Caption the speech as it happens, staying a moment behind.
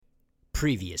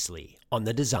Previously on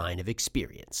the Design of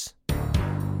Experience. In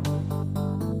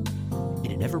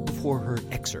a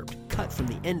never-before-heard excerpt cut from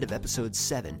the end of Episode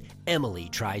 7, Emily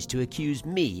tries to accuse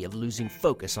me of losing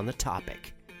focus on the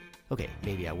topic. Okay,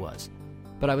 maybe I was.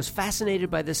 But I was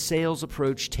fascinated by the sales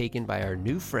approach taken by our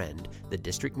new friend, the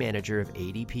District Manager of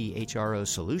ADP HRO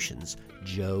Solutions,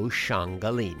 Joe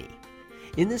Shangalini.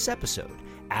 In this episode,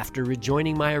 after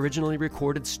rejoining my originally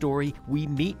recorded story, we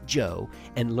meet Joe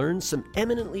and learn some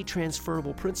eminently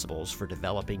transferable principles for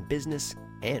developing business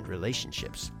and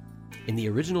relationships. In the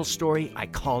original story, I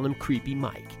call him Creepy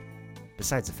Mike.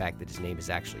 Besides the fact that his name is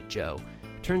actually Joe,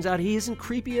 turns out he isn't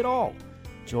creepy at all.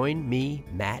 Join me,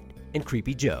 Matt, and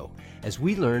Creepy Joe as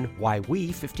we learn why we,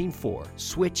 15-4,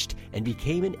 switched and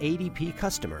became an ADP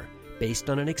customer based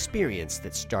on an experience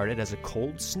that started as a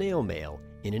cold snail mail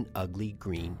in an ugly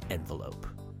green envelope.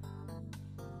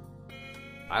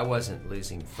 I wasn't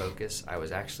losing focus. I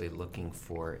was actually looking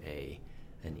for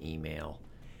an email.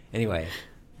 Anyway,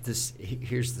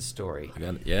 here's the story.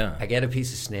 I got a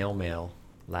piece of snail mail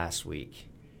last week,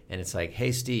 and it's like,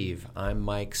 "Hey, Steve, I'm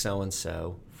Mike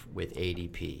so-and-so with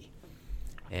ADP.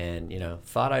 And,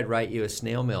 thought I'd write you a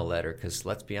snail mail letter because,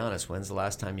 let's be honest, when's the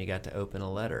last time you got to open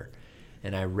a letter?"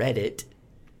 And I read it,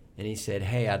 and he said,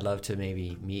 "Hey, I'd love to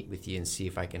maybe meet with you and see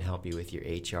if I can help you with your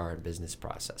HR and business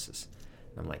processes."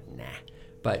 I'm like, "Nah.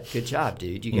 But good job,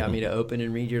 dude. You got me to open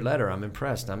and read your letter. I'm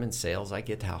impressed. I'm in sales. I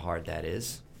get how hard that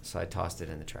is." So I tossed it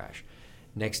in the trash.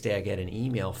 Next day, I get an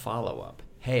email follow-up.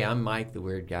 "Hey, I'm Mike, the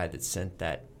weird guy that sent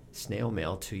that snail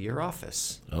mail to your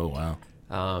office. Oh, wow.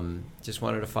 Just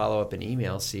wanted to follow up an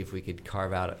email, see if we could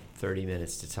carve out 30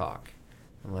 minutes to talk."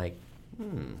 I'm like,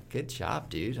 good job,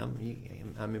 dude.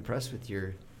 I'm impressed with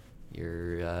your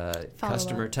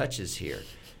customer touches here.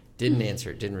 Didn't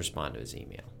answer. Didn't respond to his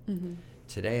email. Mm-hmm.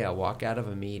 Today, I walk out of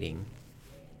a meeting,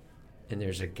 and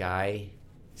there's a guy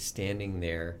standing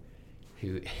there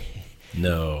who...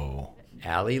 No.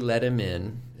 Allie let him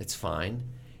in. It's fine.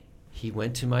 He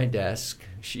went to my desk.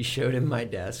 She showed him my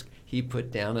desk. He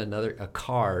put down a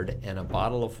card and a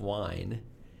bottle of wine.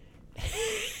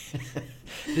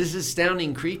 This is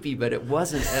sounding creepy, but it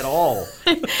wasn't at all.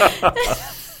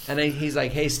 And he's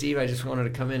like, "Hey, Steve, I just wanted to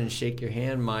come in and shake your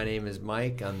hand. My name is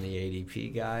Mike. I'm the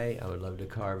ADP guy. I would love to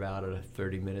carve out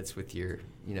 30 minutes with your,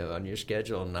 on your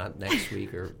schedule, not next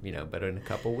week or, but in a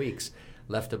couple weeks.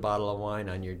 Left a bottle of wine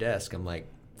on your desk." I'm like,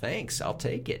 "Thanks, I'll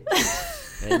take it."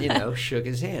 And, shook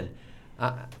his hand.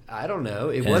 I don't know.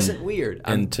 It wasn't weird.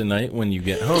 And tonight when you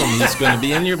get home, he's going to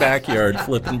be in your backyard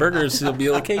flipping burgers. He'll be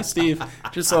like, "Hey, Steve,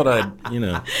 just thought I'd,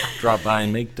 drop by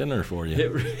and make dinner for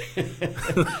you."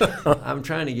 I'm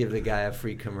trying to give the guy a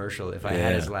free commercial. If I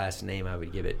had his last name, I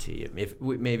would give it to you.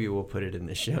 Maybe we'll put it in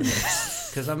the show notes.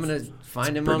 Because I'm going to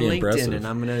find him on LinkedIn, impressive. And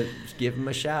I'm going to give him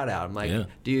a shout-out. I'm like,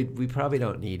 "Dude, we probably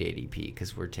don't need ADP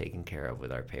because we're taken care of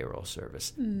with our payroll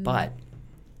service. But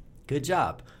good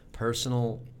job.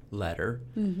 Personal letter,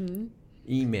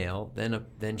 email,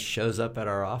 then shows up at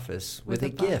our office with a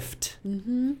gift."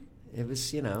 Mm-hmm. It was,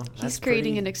 he's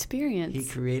creating an experience. He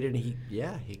created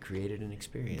an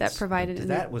experience that provided.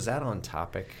 Was that on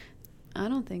topic? I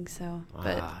don't think so,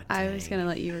 but I was going to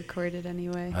let you record it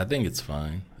anyway. I think it's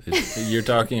fine. You're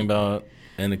talking about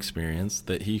an experience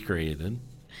that he created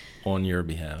on your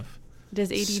behalf. Does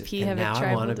ADP have a tribal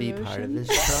now I want to be part of this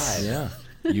tribe.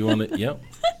 Yeah, you want to? Yep.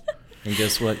 And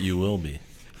guess what? You will be.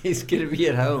 He's going to be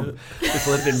at home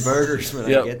flipping burgers when I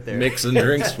get there. Mixing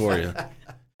drinks for you.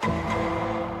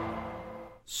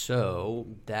 So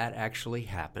that actually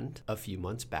happened a few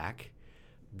months back.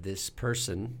 This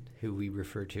person who we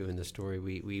refer to in the story,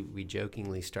 we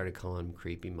jokingly started calling him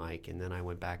Creepy Mike, and then I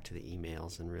went back to the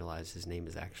emails and realized his name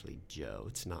is actually Joe.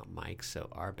 It's not Mike, so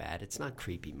our bad. It's not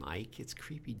Creepy Mike. It's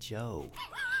Creepy Joe.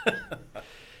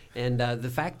 And the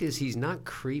fact is he's not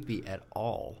creepy at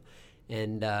all.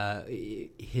 And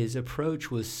his approach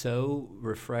was so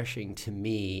refreshing to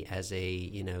me as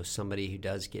somebody who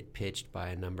does get pitched by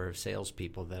a number of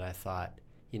salespeople that I thought,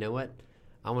 you know what,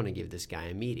 I want to give this guy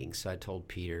a meeting. So I told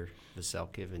Peter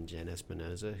Vasilkiv and Jen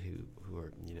Espinoza, who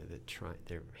are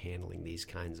they're handling these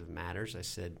kinds of matters. I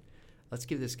said, let's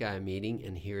give this guy a meeting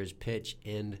and hear his pitch.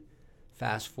 And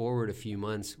fast forward a few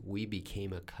months, we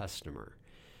became a customer.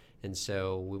 And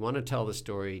so we want to tell the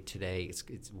story today.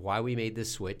 It's why we made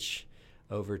this switch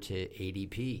over to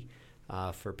ADP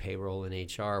for payroll and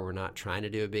HR. We're not trying to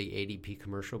do a big ADP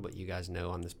commercial, but you guys know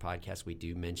on this podcast we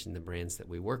do mention the brands that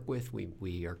we work with.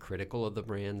 We are critical of the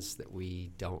brands that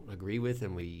we don't agree with,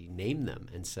 and we name them.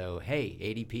 And so, hey,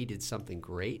 ADP did something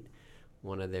great.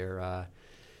 One of their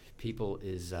people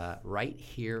is right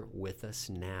here with us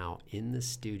now in the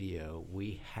studio.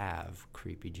 We have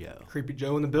Creepy Joe. Creepy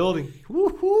Joe in the building.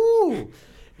 Woohoo!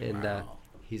 And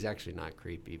he's actually not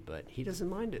creepy, but he doesn't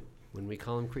mind it when we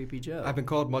call him Creepy Joe. I've been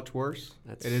called much worse.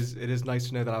 It is nice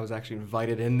to know that I was actually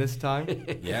invited in this time.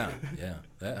 Yeah,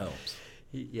 that helps.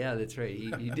 Yeah, that's right.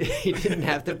 He didn't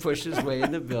have to push his way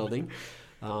in the building.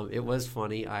 It was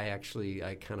funny. I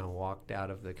kind of walked out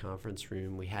of the conference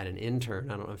room. We had an intern.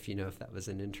 I don't know if you know if that was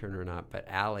an intern or not, but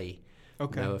Allie,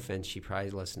 no offense, she probably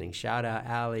listening. Shout out,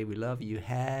 Allie. We love you.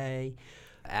 Hey.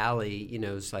 Allie,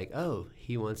 is like, oh,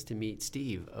 he wants to meet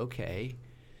Steve. Okay.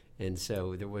 And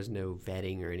so there was no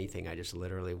vetting or anything. I just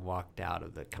literally walked out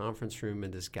of the conference room,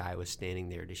 and this guy was standing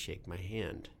there to shake my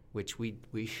hand, which we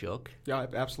shook. Yeah,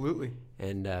 absolutely.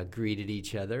 And greeted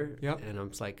each other. Yep. And I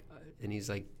was like, and he's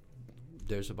like,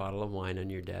 there's a bottle of wine on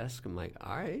your desk. I'm like,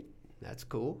 all right, that's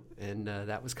cool. And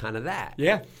that was kind of that.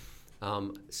 Yeah.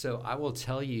 So I will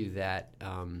tell you that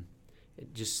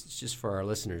just for our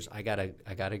listeners, I got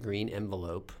a green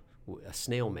envelope, a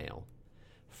snail mail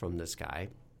from this guy.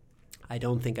 I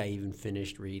don't think I even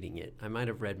finished reading it. I might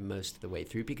have read most of the way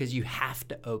through because you have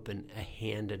to open a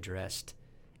hand-addressed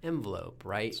envelope,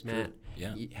 right, That's Matt?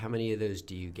 true. Yeah. How many of those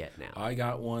do you get now? I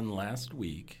got one last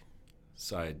week.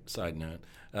 Side note,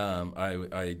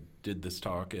 I did this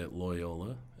talk at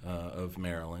Loyola of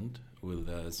Maryland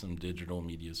with some digital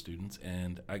media students,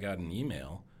 and I got an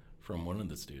email from one of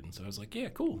the students. I was like, yeah,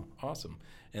 cool, awesome.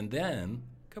 And then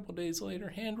a couple days later,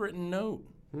 handwritten note.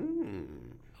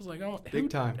 I was like, oh,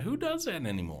 Big time. Who does that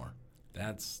anymore?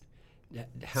 That's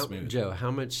smooth. Joe,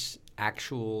 how much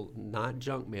actual, not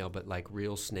junk mail, but like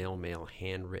real snail mail,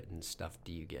 handwritten stuff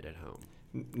do you get at home?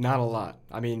 Not a lot.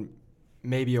 I mean,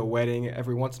 maybe a wedding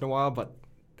every once in a while, but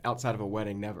outside of a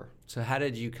wedding, never. So how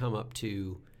did you come up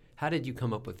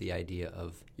with the idea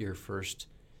of your first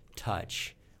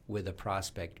touch with a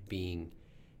prospect being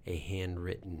a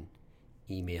handwritten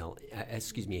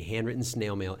a handwritten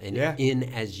snail mail, and in,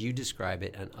 as you describe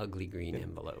it, an ugly green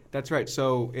envelope? That's right.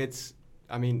 So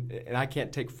and I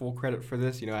can't take full credit for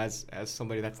this, as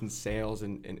somebody that's in sales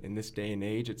and in this day and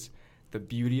age, the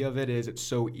beauty of it is it's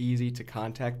so easy to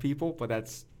contact people, but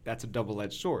that's a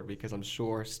double-edged sword, because I'm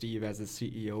sure, Steve, as the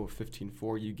CEO of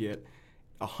 15-4, you get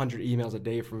 100 emails a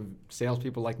day from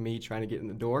salespeople like me trying to get in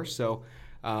the door. So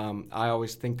I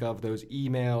always think of those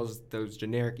emails, those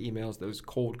generic emails, those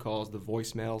cold calls, the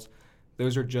voicemails.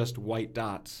 Those are just white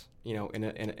dots, in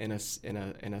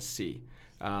a sea.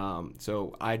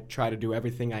 So I try to do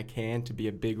everything I can to be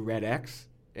a big red X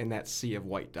in that sea of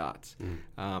white dots.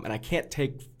 And I can't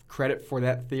take credit for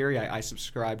that theory. I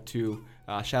subscribe to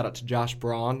shout out to Josh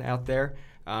Braun out there.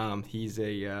 He's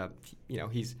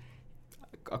he's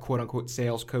a quote unquote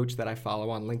sales coach that I follow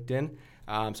on LinkedIn.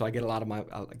 So I get a lot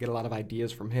of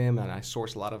ideas from him, and I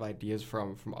source a lot of ideas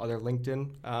from other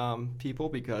LinkedIn people,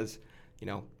 because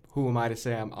who am I to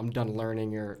say I'm done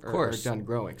learning or done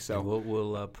growing? So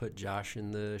we'll put Josh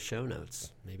in the show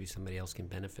notes. Maybe somebody else can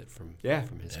benefit from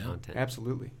his content.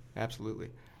 Absolutely.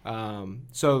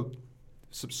 So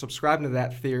subscribing to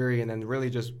that theory, and then really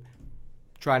just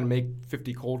trying to make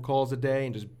 50 cold calls a day,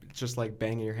 and just like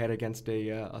banging your head against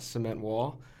a cement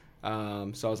wall. So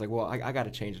I was like, well, I got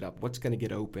to change it up. What's going to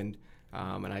get opened?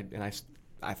 And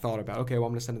I thought about, okay, well,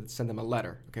 I'm going to send them a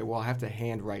letter. Okay, well, I have to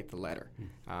handwrite the letter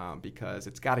because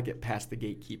it's got to get past the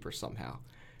gatekeeper somehow.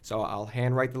 So I'll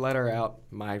handwrite the letter out.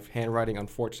 My handwriting,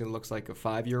 unfortunately, looks like a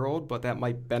 5-year-old, but that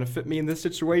might benefit me in this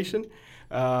situation.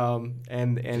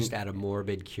 And just out of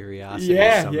morbid curiosity,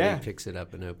 somebody picks it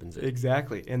up and opens it.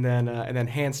 Exactly, and then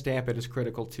hand stamp it is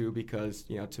critical too, because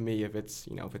to me, if it's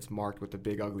marked with a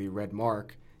big ugly red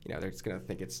mark, they're just going to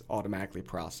think it's automatically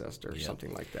processed or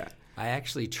something like that. I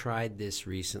actually tried this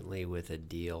recently with a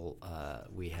deal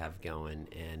we have going,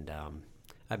 and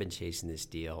I've been chasing this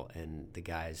deal, and the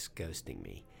guy's ghosting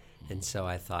me. And so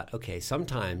I thought, okay,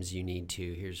 sometimes you need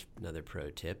to, here's another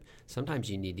pro tip, sometimes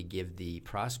you need to give the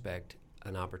prospect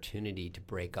an opportunity to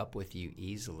break up with you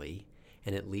easily,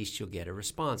 and at least you'll get a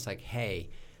response like,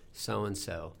 hey,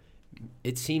 so-and-so,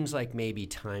 it seems like maybe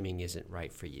timing isn't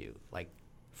right for you. Like,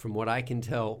 from what I can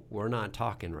tell, we're not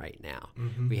talking right now.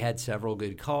 Mm-hmm. We had several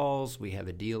good calls. We have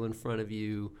a deal in front of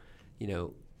you.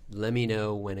 Let me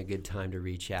know when a good time to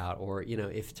reach out, or,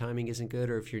 if timing isn't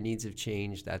good or if your needs have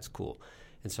changed, that's cool.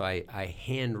 And so I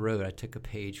I took a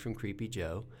page from Creepy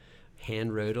Joe,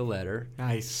 hand wrote a letter,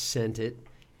 nice, sent it,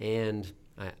 and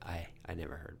I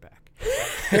never heard back.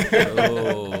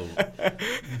 Oh.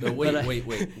 No,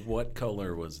 wait. What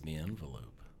color was the envelope?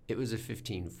 It was a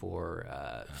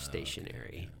 15-4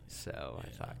 stationery. So I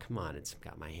thought, come on, it's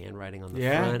got my handwriting on the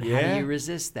front. How do you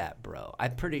resist that, bro?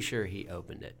 I'm pretty sure he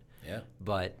opened it. Yeah.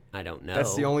 But I don't know.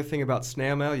 That's the only thing about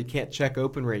snail mail. You can't check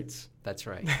open rates. That's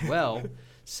right. Well,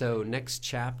 so next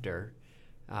chapter,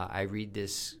 I read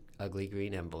this ugly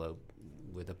green envelope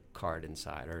with a card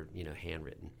inside, or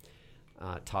handwritten.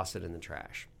 Toss it in the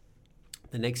trash.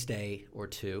 The next day or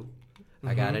two,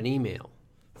 I got an email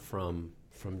from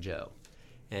Joe,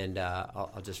 and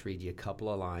I'll just read you a couple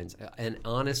of lines. And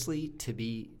honestly, to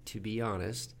be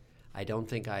honest, I don't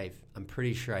think I'm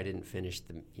pretty sure I didn't finish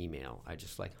the email. I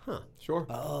just Sure.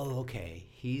 Oh, okay.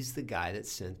 He's the guy that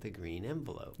sent the green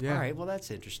envelope. Yeah. All right. Well,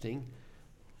 that's interesting.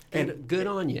 And good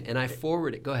on you. And I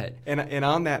forward it. Go ahead. And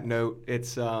on that note,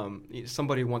 it's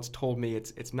somebody once told me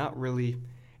it's not really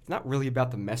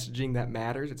about the messaging that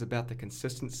matters. It's about the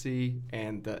consistency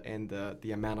and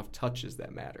the amount of touches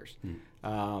that matters.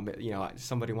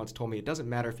 Somebody once told me it doesn't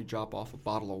matter if you drop off a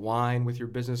bottle of wine with your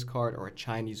business card, or a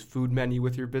Chinese food menu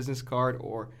with your business card,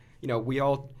 or we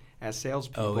all, as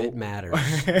salespeople. Oh, it matters.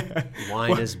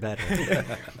 Wine is better.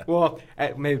 Well,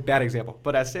 maybe bad example,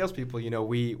 but as salespeople,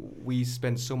 we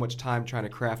spend so much time trying to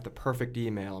craft the perfect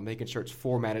email and making sure it's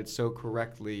formatted so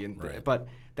correctly, but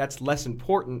that's less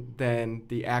important than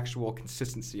the actual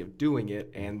consistency of doing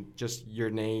it and just your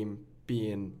name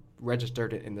being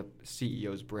registered in the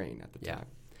CEO's brain at the time.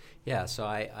 Yeah. So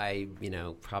I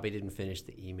probably didn't finish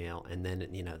the email, and then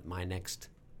my next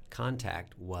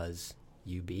contact was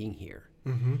you being here.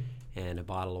 Mm-hmm. And a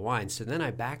bottle of wine. So then I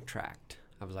backtracked.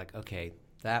 I was like, okay,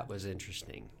 that was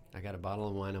interesting. I got a bottle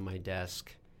of wine on my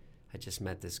desk. I just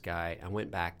met this guy. I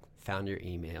went back, found your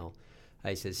email.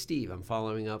 I said, Steve, I'm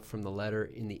following up from the letter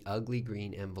in the ugly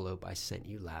green envelope I sent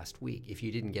you last week. If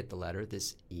you didn't get the letter,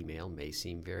 this email may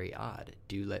seem very odd.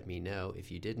 Do let me know if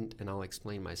you didn't, and I'll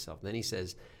explain myself. Then he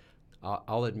says,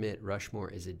 I'll admit Rushmore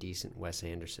is a decent Wes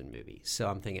Anderson movie. So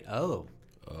I'm thinking,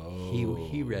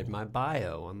 he read my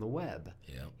bio on the web.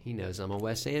 Yeah. He knows I'm a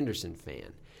Wes Anderson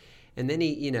fan. And then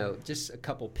he, just a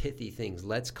couple pithy things.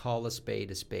 Let's call a spade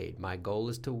a spade. My goal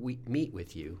is to meet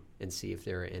with you and see if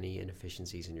there are any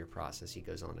inefficiencies in your process. He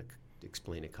goes on to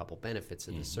explain a couple benefits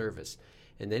of the service.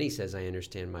 And then he says, I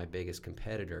understand my biggest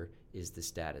competitor is the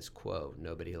status quo.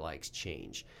 Nobody likes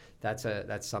change. That's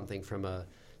something from a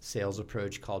sales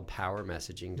approach called power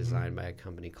messaging, designed by a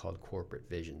company called Corporate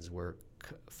Visions. We're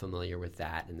familiar with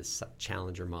that and the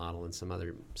Challenger model and some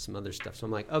other stuff. So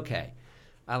I'm like, okay,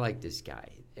 I like this guy.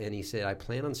 And he said, I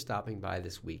plan on stopping by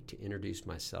this week to introduce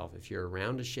myself. If you're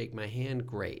around to shake my hand,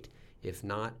 great. If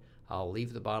not, I'll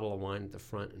leave the bottle of wine at the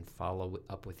front and follow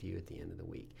up with you at the end of the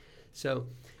week. So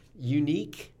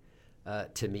unique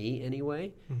to me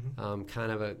anyway.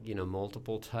 Kind of a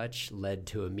multiple touch led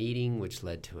to a meeting, which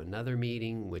led to another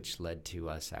meeting, which led to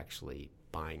us actually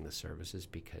buying the services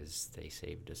because they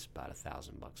saved us about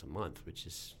 $1,000 a month, which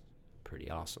is pretty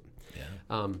awesome.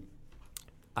 Yeah.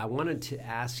 I wanted to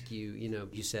ask you,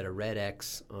 you said a red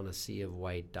X on a sea of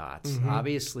white dots.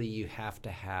 Obviously, you have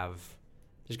to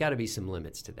there's got to be some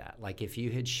limits to that. Like if you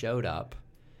had showed up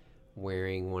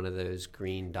wearing one of those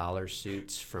green dollar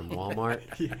suits from Walmart,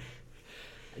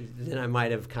 then that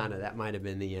might have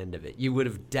been the end of it. You would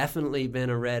have definitely been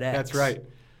a red X. That's right.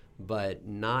 But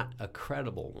not a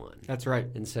credible one. That's right.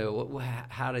 And so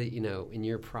how do, in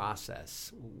your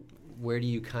process, where do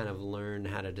you kind of learn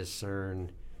how to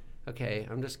discern, okay,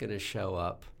 I'm just going to show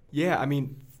up? Yeah, I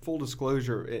mean, full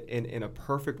disclosure, in a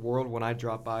perfect world, when I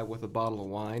drop by with a bottle of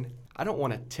wine, I don't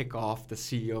want to tick off the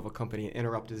CEO of a company and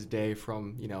interrupt his day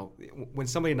from, when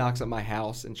somebody knocks at my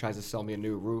house and tries to sell me a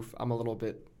new roof, I'm a little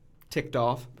bit ticked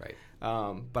off. Right.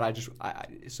 But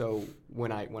so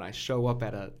when I show up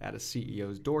at a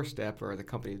CEO's doorstep or the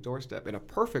company's doorstep, in a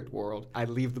perfect world, I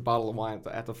leave the bottle of wine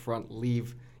at the front,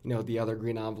 leave the other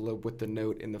green envelope with the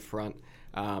note in the front,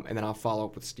 and then I'll follow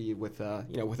up with Steve with a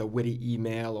witty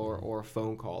email or a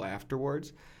phone call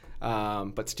afterwards.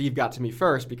 But Steve got to me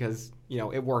first because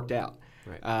it worked out.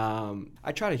 Right.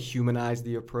 I try to humanize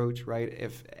the approach, right?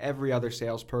 If every other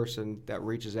salesperson that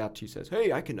reaches out to you says,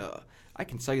 "Hey, I can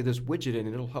sell you this widget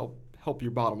and it'll help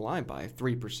your bottom line by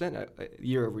 3%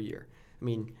 year over year," I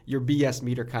mean, your BS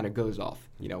meter kind of goes off,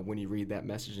 when you read that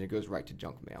message and it goes right to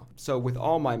junk mail. So with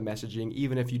all my messaging,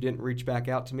 even if you didn't reach back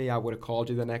out to me, I would have called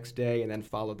you the next day and then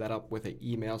followed that up with an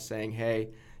email saying,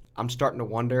 "Hey, I'm starting to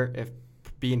wonder if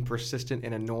being persistent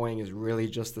and annoying is really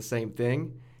just the same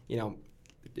thing.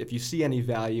 If you see any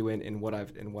value in what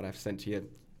I've sent to you,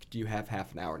 do you have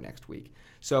half an hour next week?"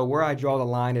 So where I draw the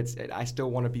line, I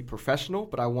still want to be professional,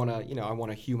 but I want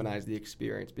to humanize the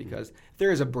experience because if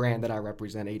there is a brand that I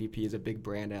represent. ADP is a big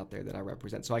brand out there that I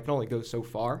represent, so I can only go so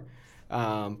far.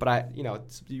 But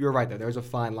you're right there. There's a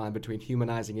fine line between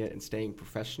humanizing it and staying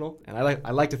professional, and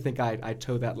I like to think I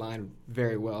toe that line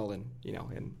very well, and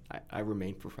I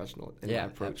remain professional in my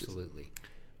approaches. Absolutely.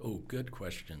 Oh, good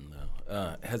question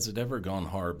though. Has it ever gone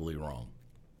horribly wrong,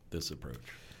 this approach?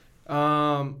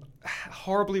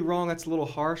 Horribly wrong. That's a little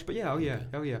harsh, but yeah.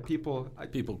 People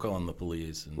calling the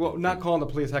police. And not calling the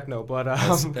police. Heck no. But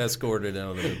escorted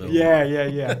out of the building.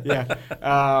 Yeah.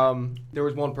 There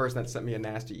was one person that sent me a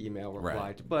nasty email reply,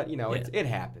 Right. But it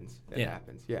happens. It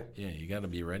happens. Yeah. Yeah, you got to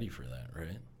be ready for that,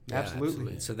 right? Yeah,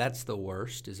 absolutely. So that's the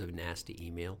worst, is a nasty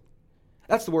email.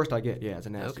 That's the worst I get. Yeah, it's a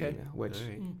nasty email. Which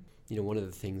one of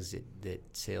the things that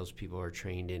salespeople are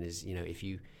trained in is if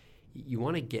you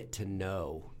want to get to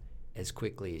know as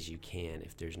quickly as you can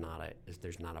if there's not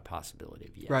a possibility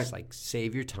of yes. Right. Like,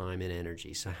 save your time and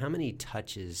energy. So how many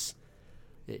touches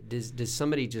does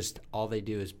somebody just, all they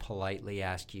do is politely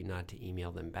ask you not to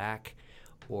email them back,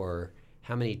 or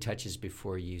how many touches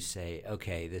before you say,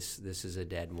 okay, this is a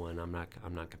dead one, I'm not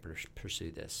going to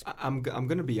pursue this? I'm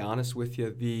going to be honest with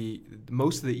you.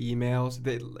 Most of the emails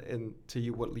and to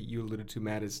you, what you alluded to,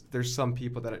 Matt, is there's some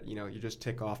people that you just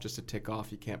tick off just to tick off.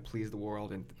 You can't please the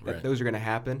world, and right. Those are going to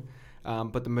happen.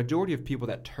 But the majority of people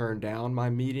that turn down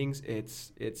my meetings,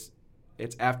 it's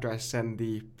after I send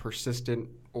the persistent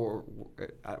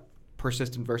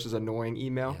versus annoying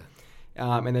email.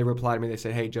 Yeah. And they reply to me. They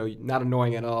say, "Hey, Joe, not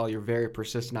annoying at all. You're very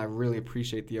persistent. I really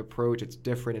appreciate the approach. It's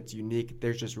different. It's unique.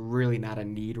 There's just really not a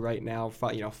need right now.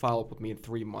 Follow up with me in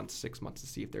 3 months, 6 months to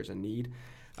see if there's a need."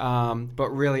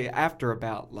 But really, after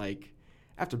about the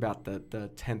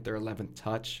 10th or 11th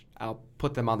touch, I'll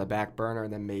put them on the back burner,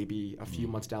 and then maybe a few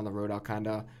months down the road, I'll kind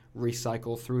of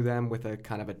recycle through them with a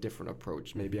kind of a different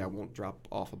approach. Maybe I won't drop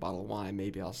off a bottle of wine.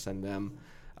 Maybe I'll send them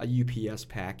a UPS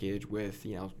package with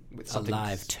something, a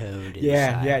live toad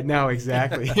inside. Yeah, no,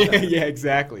 exactly. Yeah,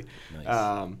 exactly.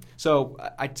 Nice. So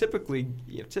I typically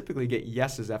get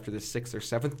yeses after the 6th or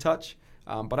 7th touch,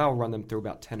 but I'll run them through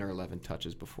about 10 or 11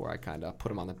 touches before I kind of put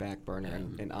them on the back burner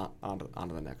and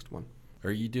onto the next one.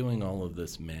 Are you doing all of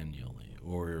this manually,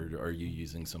 or are you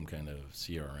using some kind of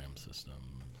CRM system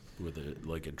with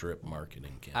a drip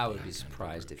marketing campaign? I would be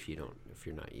surprised if you're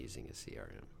not using a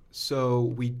CRM. So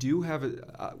we do have a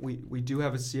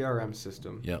CRM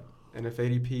system. Yep. And if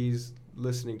ADP's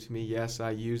listening to me, yes,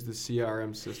 I use the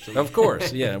CRM system. Of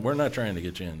course, yeah. We're not trying to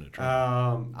get you into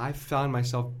trouble. I found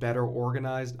myself better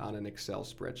organized on an Excel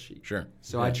spreadsheet. Sure.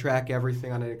 So yeah. I track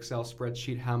everything on an Excel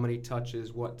spreadsheet: how many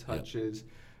touches, what touches,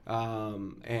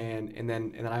 and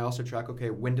then I also track, okay,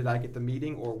 when did I get the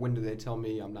meeting, or when did they tell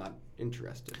me I'm not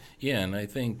interested? Yeah, and I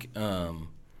think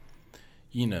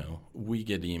we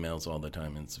get emails all the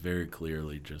time, and it's very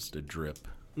clearly just a drip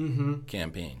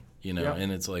campaign. Yep.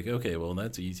 And it's like, okay, well,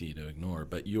 that's easy to ignore.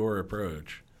 But your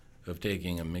approach of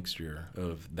taking a mixture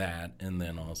of that and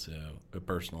then also a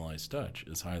personalized touch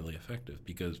is highly effective,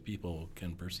 because people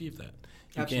can perceive that.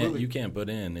 You can't put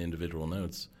in individual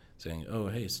notes saying, oh,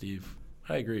 hey, Steve,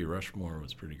 I agree, Rushmore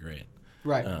was pretty great.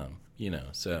 Right.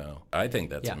 So I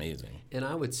think that's amazing. And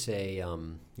I would say,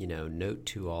 note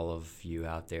to all of you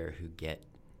out there who get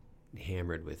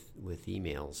hammered with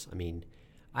emails. I mean,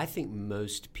 I think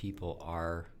most people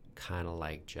are kind of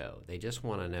like Joe. They just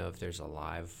want to know if there's a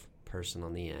live person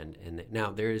on the end. And now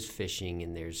there is phishing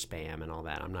and there's spam and all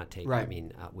that. I'm not taking. Right. I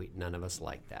mean, none of us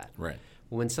like that. Right.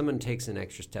 When someone takes an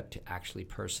extra step to actually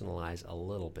personalize a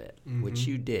little bit, which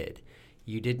you did,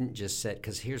 you didn't just set.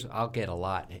 Because I'll get a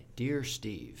lot. Dear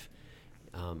Steve,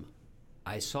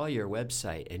 I saw your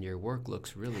website and your work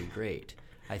looks really great.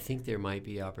 I think there might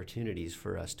be opportunities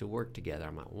for us to work together.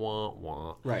 I'm like, wah,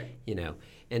 wah. Right.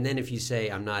 And then if you say,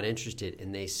 I'm not interested,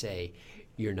 and they say,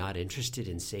 you're not interested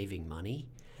in saving money?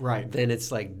 Right. Then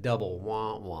it's like double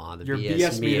wah, wah. The Your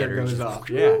BS meter goes just, off.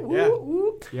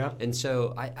 Yeah. And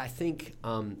so I think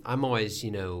I'm always,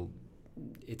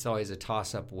 it's always a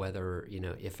toss-up whether,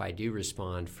 if I do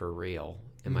respond for real,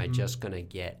 am I just going to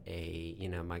get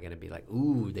am I going to be like,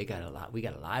 ooh, we got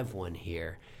a live one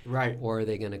here. Right. Or are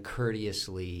they going to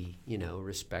courteously,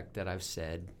 respect that I've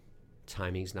said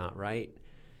timing's not right,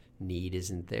 need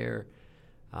isn't there.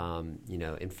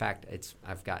 In fact,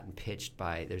 I've gotten pitched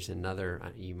by, there's another,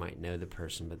 you might know the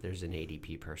person, but there's an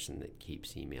ADP person that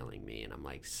keeps emailing me, and I'm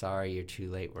like, sorry, you're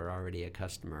too late. We're already a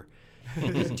customer.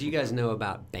 Do you guys know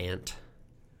about BANT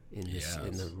in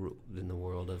the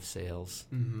world of sales?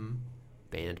 Mm-hmm.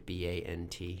 BANT,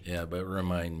 B-A-N-T. Yeah, but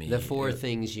remind me. The 4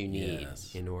 things you need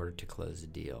in order to close a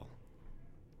deal.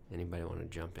 Anybody want to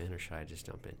jump in, or should I just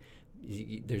jump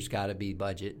in? There's got to be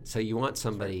budget. So you want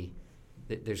somebody,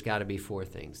 there's got to be 4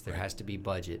 things. There has to be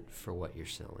budget for what you're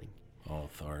selling.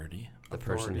 Authority. The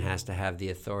person has to have the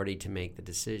authority to make the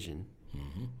decision.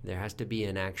 Mm-hmm. There has to be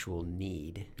an actual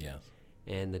need. Yes.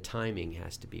 And the timing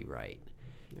has to be right.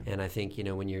 Yeah. And I think,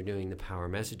 when you're doing the power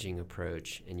messaging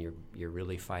approach and you're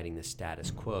really fighting the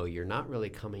status quo, you're not really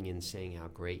coming in saying how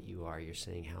great you are. You're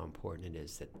saying how important it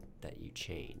is that you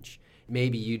change.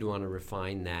 Maybe you'd want to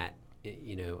refine that.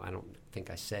 I don't think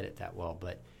I said it that well,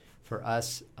 but for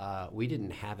us, we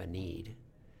didn't have a need.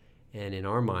 And in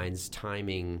our minds,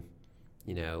 timing,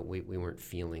 we weren't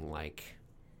feeling like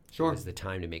Sure. it was the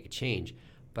time to make a change.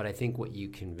 But I think what you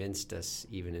convinced us,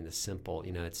 even in a simple,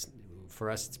 it's for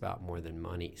us, it's about more than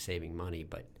money, saving money.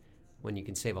 But when you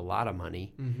can save a lot of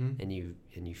money, Mm-hmm. and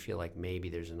you feel like maybe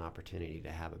there's an opportunity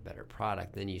to have a better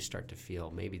product, then you start to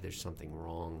feel maybe there's something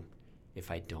wrong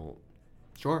if I don't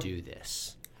Sure. do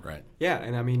this. Right. Yeah,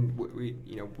 and I mean,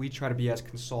 we try to be as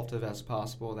consultative as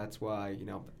possible. That's why,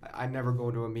 I never go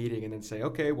into a meeting and then say,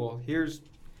 okay, well, here's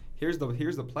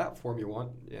the platform you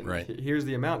want, and Right. here's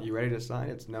the amount. You ready to sign?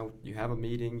 It's no. You have a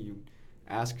meeting. You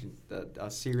ask a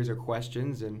series of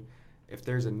questions, and if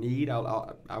there's a need, I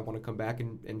want to come back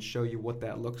and show you what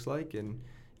that looks like. And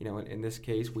in this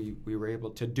case, we were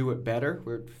able to do it better.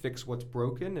 We fix what's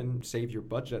broken and save your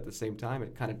budget at the same time.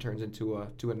 It kind of turns into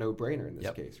a no-brainer in this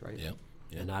Yep. case, right? Yep.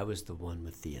 Yep. And I was the one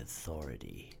with the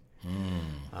authority.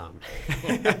 Mm.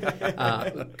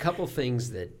 A couple things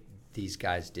that these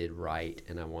guys did right,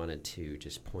 and I wanted to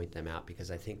just point them out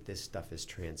because I think this stuff is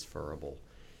transferable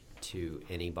to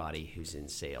anybody who's in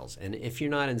sales. And if you're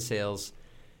not in sales,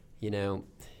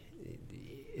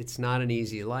 it's not an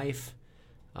easy life.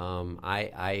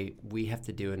 We have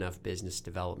to do enough business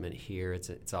development here.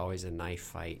 It's always a knife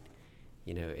fight.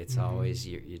 It's Mm-hmm. always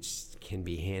it just can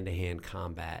be hand-to-hand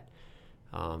combat.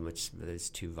 Which there's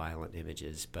two violent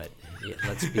images, but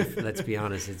let's be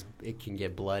honest, it can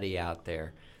get bloody out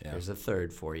there. Yeah. There's a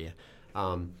third for you.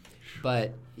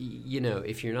 But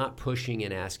if you're not pushing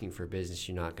and asking for business,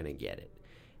 you're not going to get it.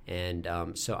 And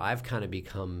so I've kind of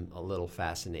become a little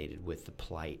fascinated with the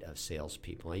plight of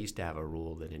salespeople. I used to have a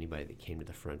rule that anybody that came to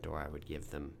the front door, I would give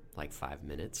them like 5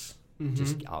 minutes.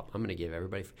 Mm-hmm. I'm going to give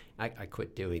everybody. I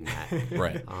quit doing that.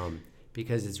 Right.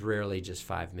 Because it's rarely just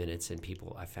 5 minutes, and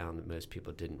I found that most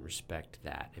people didn't respect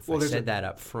that. If Well, I said that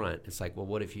up front, it's like, well,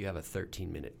 what if you have a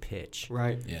 13-minute pitch?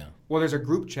 Right. Yeah. Well, there's a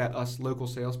group chat us local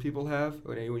salespeople have.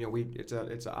 It's an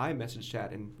iMessage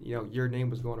chat, and your name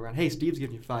was going around. Hey, Steve's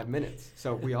giving you 5 minutes,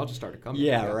 so we all just started coming.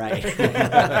 Yeah, together. right.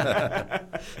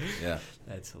 Yeah.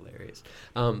 That's hilarious.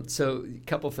 So a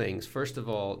couple things. First of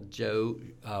all, Joe,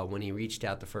 when he reached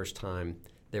out the first time,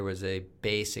 there was a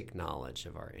basic knowledge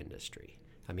of our industry.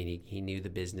 I mean, he knew the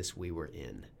business we were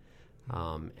in.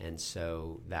 And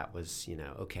so that was,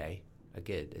 okay,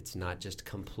 good. It's not just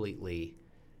completely,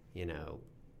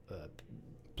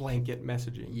 Blanket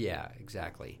messaging. yeah,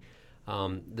 exactly.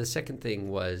 The second thing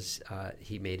was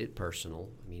he made it personal.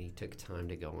 I mean, he took time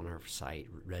to go on our site,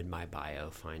 read my bio,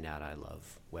 find out I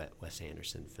love Wes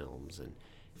Anderson films. And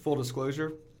Full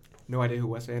disclosure, no idea who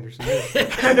Wes Anderson is.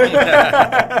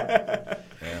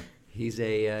 Yeah. he's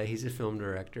a film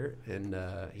director, and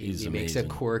he makes a amazing.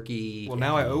 quirky. Well,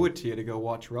 now I owe it to you to go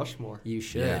watch Rushmore. You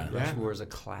should. Yeah. Rushmore is a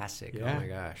classic. Yeah. Oh my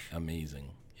gosh.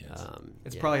 Amazing. Yes.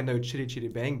 It's Yeah. probably no Chitty Chitty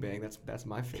Bang Bang. That's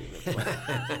my favorite.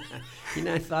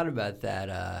 I thought about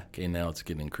that. Okay, now it's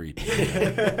getting creepy.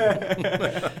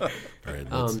 All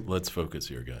right, let's focus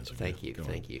here, guys. Okay, Thank you. go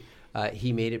Thank on. you.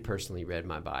 He made it personally, read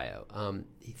my bio.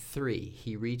 3,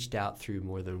 he reached out through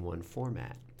more than one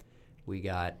format. We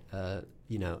got, a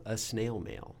snail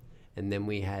mail, and then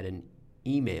we had an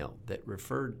email that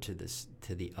referred to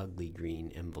the ugly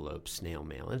green envelope snail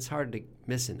mail. And it's hard to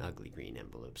miss an ugly green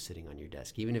envelope sitting on your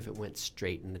desk, even if it went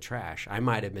straight in the trash. I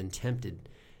might have been tempted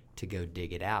to go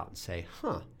dig it out and say,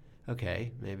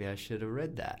 okay, maybe I should have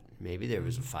read that. Maybe there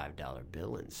was a $5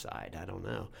 bill inside. I don't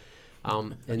know.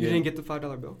 And you didn't get the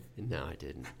 $5 bill? No, I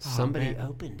didn't. Oh, Somebody man.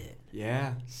 opened it.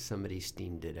 Yeah. Somebody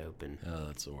steamed it open. Oh,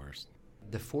 that's the worst.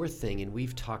 The fourth thing, and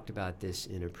we've talked about this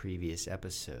in a previous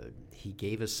episode, he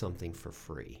gave us something for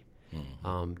free.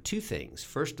 Mm-hmm. 2 things.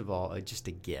 First of all, just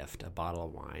a gift, a bottle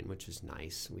of wine, which was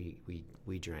nice.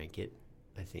 We drank it,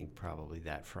 I think, probably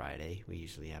that Friday. We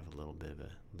usually have a little bit of a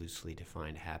loosely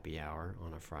defined happy hour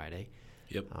on a Friday.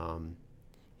 Yep.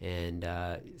 And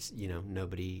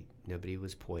nobody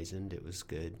was poisoned. It was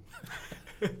good.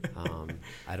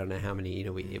 I don't know how many.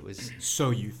 It was.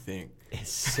 So you think?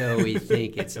 So we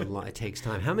think it's a lot. It takes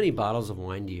time. How many bottles of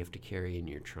wine do you have to carry in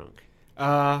your trunk?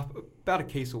 About a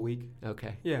case a week.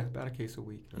 Okay. Yeah, about a case a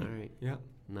week. All right. Yeah.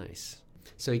 Nice.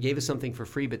 So he gave us something for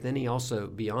free, but then he also,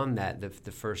 beyond that,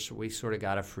 the first, we sort of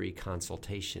got a free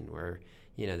consultation where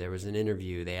there was an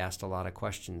interview. They asked a lot of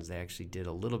questions. They actually did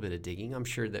a little bit of digging. I'm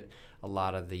sure that a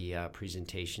lot of the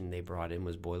presentation they brought in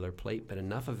was boilerplate, but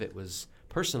enough of it was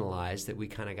personalized that we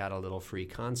kind of got a little free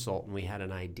consult, and we had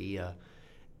an idea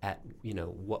at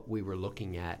what we were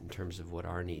looking at in terms of what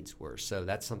our needs were. So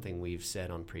that's something we've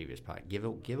said on previous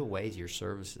podcasts. Give away your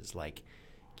services, like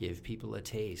give people a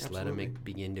taste. Absolutely. Let them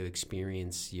begin to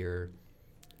experience your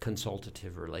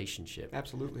consultative relationship.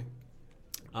 Absolutely.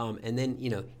 And then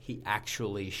he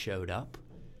actually showed up.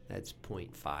 That's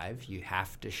point 5. You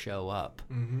have to show up.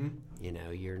 Mm-hmm.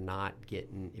 You're not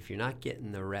getting if you're not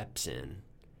getting the reps in.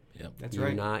 Yep. That's you're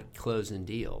right. not closing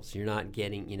deals. You're not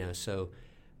getting, so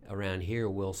around here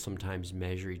we'll sometimes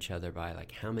measure each other by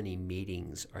like how many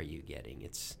meetings are you getting?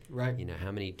 It's right.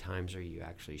 How many times are you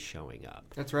actually showing up?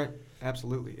 That's right.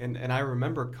 Absolutely. And I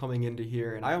remember coming into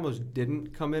here, and I almost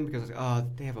didn't come in because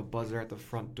they have a buzzer at the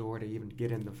front door to even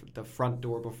get in the front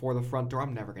door before the front door.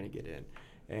 I'm never going to get in.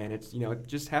 And it's,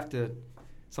 just have to,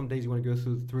 some days you want to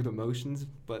go through the motions,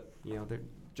 but,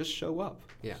 just show up.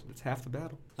 Yeah. It's half the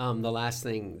battle. The last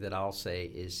thing that I'll say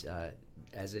is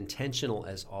as intentional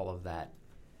as all of that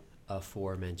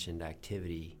aforementioned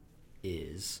activity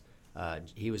is,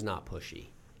 he was not pushy.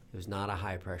 It was not a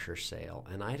high-pressure sale.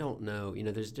 And I don't know,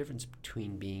 there's a difference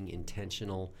between being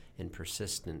intentional and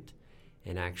persistent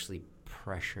and actually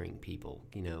pressuring people,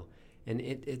 And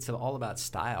it's all about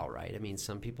style, right? I mean,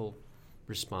 some people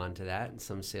respond to that, and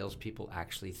some salespeople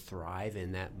actually thrive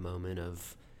in that moment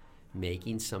of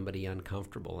making somebody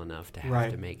uncomfortable enough to have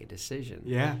right. to make a decision.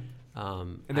 Yeah.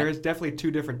 And there is definitely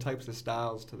 2 different types of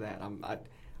styles to that.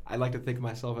 I like to think of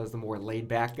myself as the more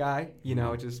laid-back guy,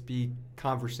 just be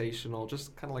conversational,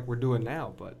 just kind of like we're doing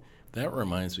now. But that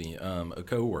reminds me, a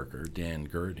coworker, Dan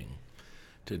Girding,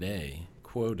 today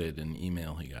quoted an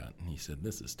email he got, and he said,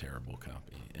 "This is terrible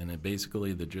copy." And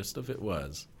basically the gist of it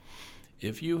was,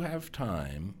 if you have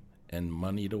time and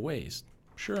money to waste,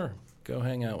 sure, go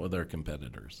hang out with our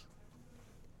competitors.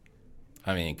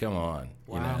 I mean, come on.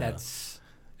 Wow.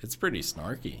 It's pretty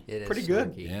snarky. It is pretty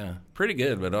good. snarky. Yeah, pretty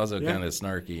good, but also Yeah. kind of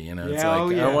snarky. It's Yeah,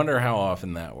 like, yeah. I wonder how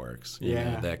often that works.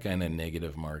 Yeah. That kind of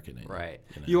negative marketing. Right.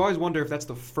 You always wonder if that's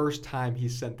the first time he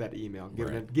sent that email,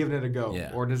 giving it a go.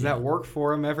 Yeah. Or does that work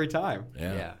for him every time?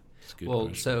 Yeah. It's a good Well,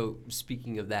 question. so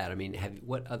speaking of that, I mean,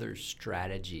 what other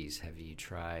strategies have you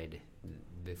tried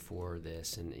before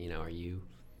this? And are you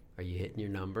hitting your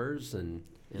numbers? And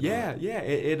Yeah.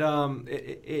 It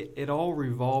all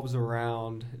revolves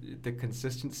around the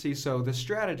consistency. So the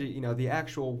strategy, the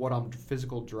actual what I'm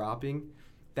physical dropping,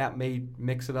 that may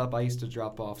mix it up. I used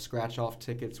to scratch off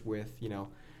tickets with,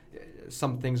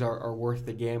 some things are worth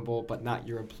the gamble, but not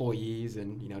your employees,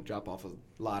 and drop off a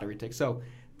lottery ticket. So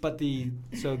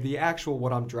the actual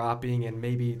what I'm dropping and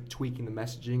maybe tweaking the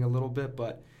messaging a little bit,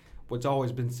 but what's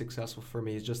always been successful for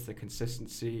me is just the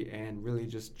consistency and really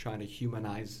just trying to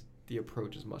humanize the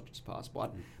approach as much as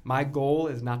possible. My goal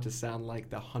is not to sound like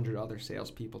the 100 other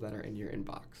salespeople that are in your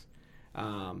inbox.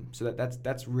 So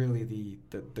that's really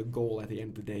the goal at the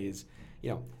end of the day is,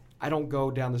 I don't go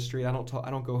down the street. I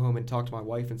don't go home and talk to my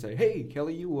wife and say, "Hey,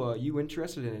 Kelly, you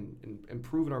interested in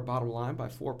improving our bottom line by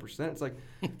 4%?" It's like,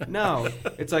 no.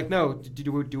 It's like, no.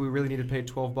 Do we really need to pay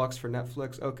 $12 for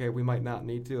Netflix? Okay, we might not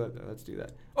need to. Let's do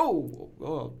that.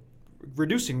 Oh,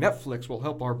 reducing Netflix will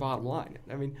help our bottom line.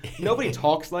 I mean, nobody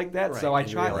talks like that. Right, so I in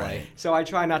try. real life. So I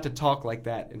try not to talk like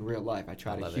that in real life. I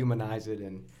try to love it. humanize it,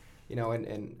 and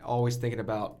and always thinking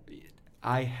about,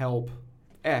 I help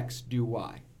X do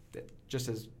Y.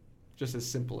 Just as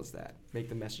simple as that. Make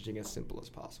the messaging as simple as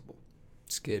possible.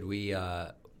 It's good. We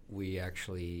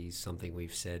actually, something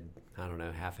we've said, I don't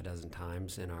know, half a dozen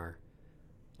times in our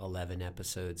 11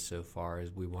 episodes so far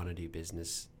is we want to do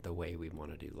business the way we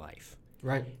want to do life.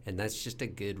 Right. And that's just a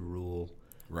good rule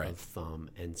of thumb.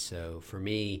 And so for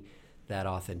me, that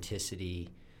authenticity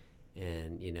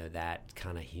and, that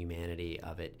kind of humanity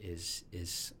of it is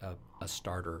a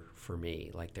starter for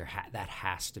me. Like that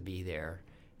has to be there.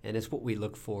 And it's what we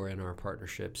look for in our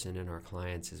partnerships and in our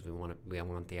clients is we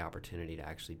want the opportunity to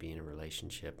actually be in a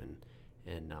relationship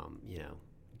and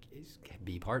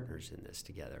be partners in this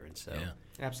together. And so,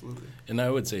 Absolutely. And I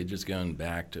would say, just going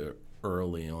back to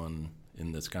early on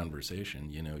in this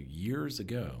conversation, years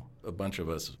ago, a bunch of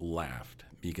us laughed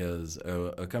because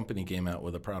a company came out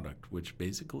with a product which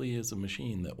basically is a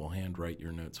machine that will handwrite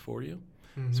your notes for you.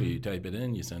 Mm-hmm. So you type it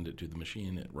in, you send it to the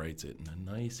machine, it writes it in a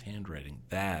nice handwriting.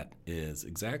 That is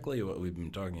exactly what we've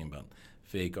been talking about,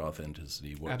 fake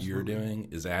authenticity. What Absolutely. you're doing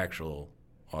is actual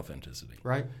authenticity.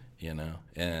 Right.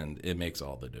 And it makes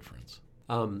all the difference.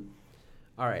 All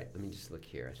right, let me just look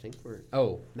here. I think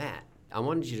Matt, I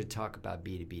wanted you to talk about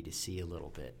B2B2C a little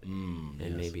bit and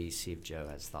yes. maybe see if Joe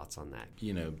has thoughts on that.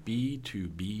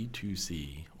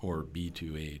 B2B2C or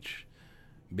B2H,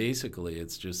 basically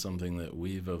it's just something that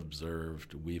we've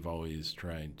observed. We've always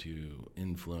tried to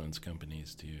influence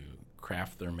companies to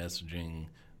craft their messaging,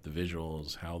 the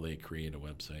visuals, how they create a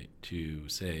website, to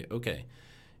say, okay,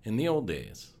 in the old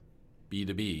days,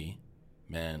 B2B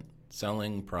meant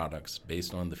selling products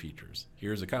based on the features.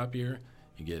 Here's a copier,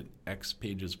 you get X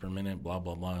pages per minute, blah,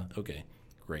 blah, blah. Okay,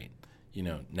 great.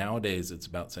 Nowadays it's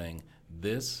about saying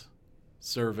this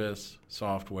service,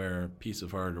 software, piece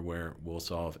of hardware will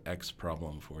solve X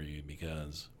problem for you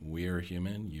because we're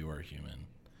human, you are human,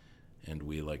 and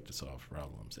we like to solve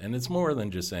problems. And it's more than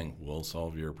just saying, we'll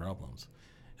solve your problems.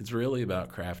 It's really about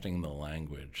crafting the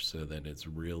language so that it's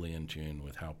really in tune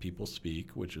with how people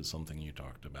speak, which is something you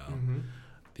talked about. Mm-hmm.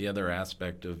 The other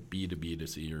aspect of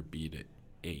B2B2C or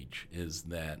B2H is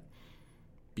that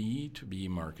B2B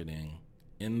marketing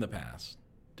in the past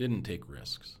didn't take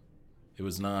risks. It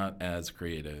was not as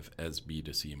creative as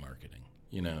B2C marketing.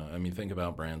 Think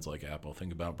about brands like Apple,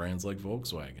 think about brands like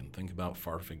Volkswagen, think about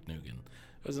Farfignugan.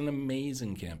 It was an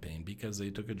amazing campaign because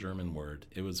they took a German word.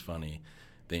 It was funny.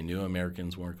 They knew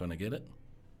Americans weren't going to get it,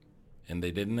 and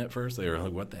they didn't at first. They were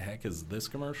like, what the heck is this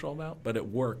commercial about? But it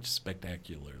worked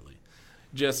spectacularly.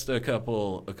 Just a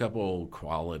couple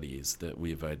qualities that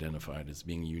we've identified as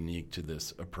being unique to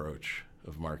this approach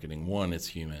of marketing. One, it's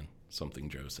human, something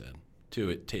Joe said. Two,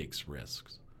 it takes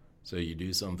risks. So you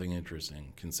do something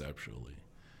interesting conceptually,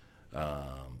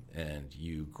 and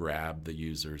you grab the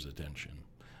user's attention.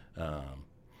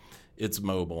 It's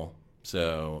mobile,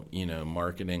 so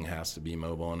marketing has to be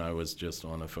mobile. And I was just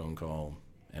on a phone call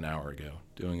an hour ago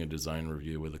doing a design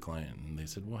review with a client, and they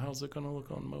said, well, how's it going to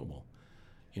look on mobile?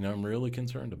 I'm really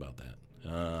concerned about that.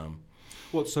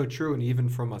 Well, it's so true. And even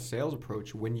from a sales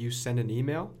approach, when you send an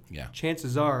email,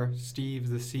 chances are Steve,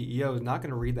 the CEO, is not going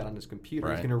to read that on his computer.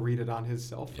 Right. He's going to read it on his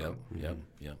cell phone. Yep.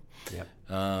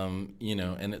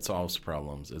 And it solves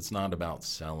problems. It's not about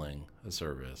selling a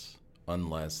service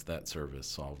unless that service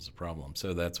solves a problem.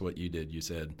 So that's what you did. You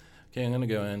said, okay, I'm going to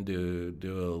go in, do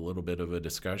a little bit of a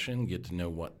discussion, get to know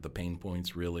what the pain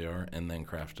points really are, and then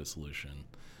craft a solution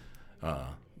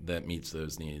that meets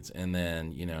those needs. And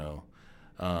then,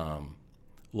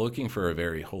 looking for a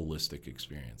very holistic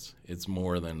experience. It's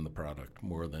more than the product,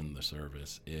 more than the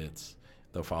service. It's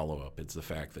the follow-up. It's the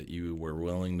fact that you were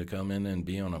willing to come in and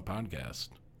be on a podcast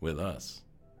with us.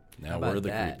 Now we're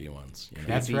the creepy ones.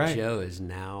 That's Creepy right. Joe is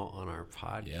now on our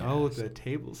podcast. Yeah. Oh, the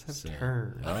tables have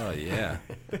turned. Oh, yeah.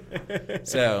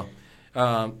 So,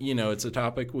 it's a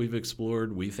topic we've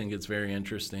explored. We think it's very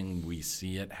interesting. We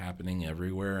see it happening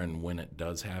everywhere. And when it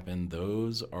does happen,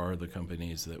 those are the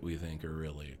companies that we think are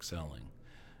really excelling.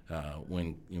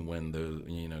 When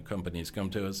the companies come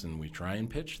to us and we try and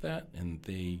pitch that, and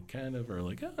they kind of are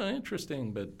like, oh,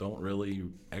 interesting, but don't really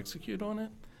execute on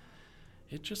it,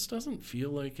 it just doesn't feel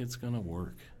like it's going to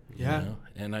work. Yeah.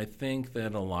 And I think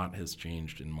that a lot has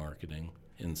changed in marketing,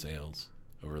 in sales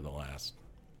over the last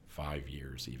 5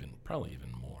 years, probably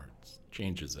even more. It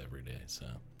changes every day. So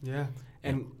yeah.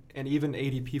 And even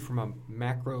ADP from a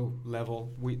macro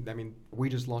level, we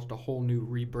just launched a whole new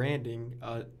rebranding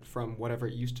from whatever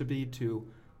it used to be to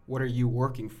what are you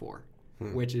working for,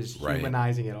 which is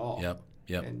humanizing it all.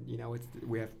 Yep. And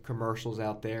we have commercials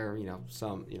out there.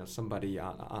 Somebody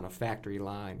on a factory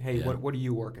line. Hey, what are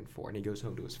you working for? And he goes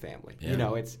home to his family. Yeah.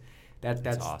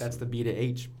 That's awesome. That's the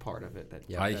B2H part of it.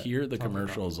 I hear the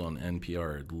commercials on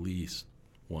NPR at least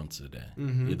once a day,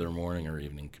 either morning or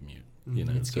evening commute.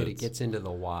 It's good. It gets into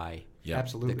the why. Yep.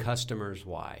 Absolutely. The customer's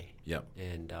why. Yep.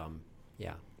 And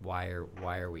why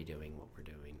are we doing what we're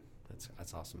doing?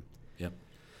 That's awesome. Yep.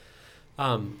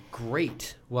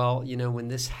 Great. Well, when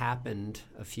this happened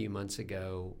a few months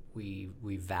ago, we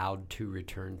vowed to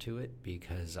return to it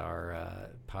because our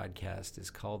podcast is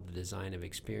called The Design of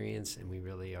Experience, and we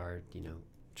really are,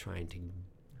 trying to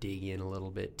dig in a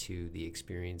little bit to the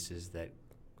experiences that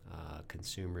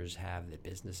consumers have, that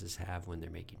businesses have when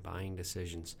they're making buying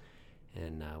decisions.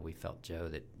 And we felt, Joe,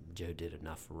 that Joe did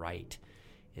enough right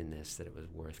in this that it was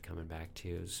worth coming back to.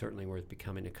 It was certainly worth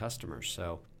becoming a customer.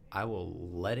 So I will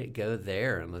let it go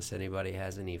there unless anybody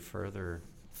has any further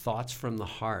thoughts from the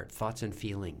heart, thoughts and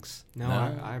feelings. No.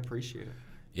 I appreciate it.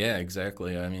 Yeah,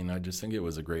 exactly. I just think it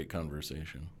was a great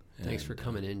conversation. Thanks for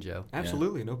coming in, Joe.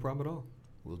 Absolutely. No problem at all.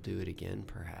 We'll do it again,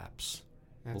 perhaps.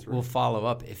 We'll follow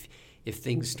up if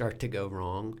things start to go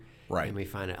wrong. Right. And we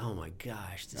find out, oh, my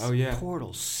gosh, this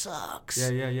portal sucks.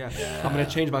 Yeah. I'm going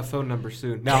to change my phone number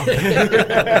soon. No.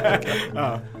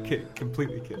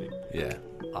 Completely kidding. Yeah.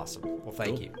 Awesome. Well,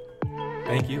 thank you.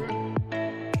 Thank you.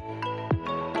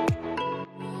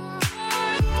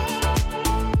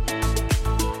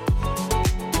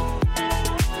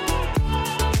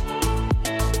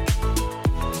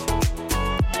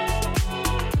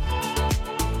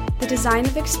 Design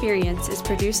of Experience is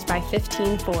produced by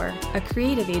 154, a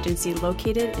creative agency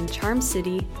located in Charm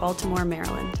City, Baltimore,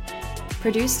 Maryland.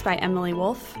 Produced by Emily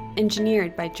Wolf,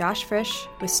 engineered by Josh Frisch,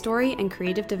 with story and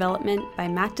creative development by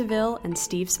Matt DeVille and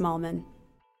Steve Smallman.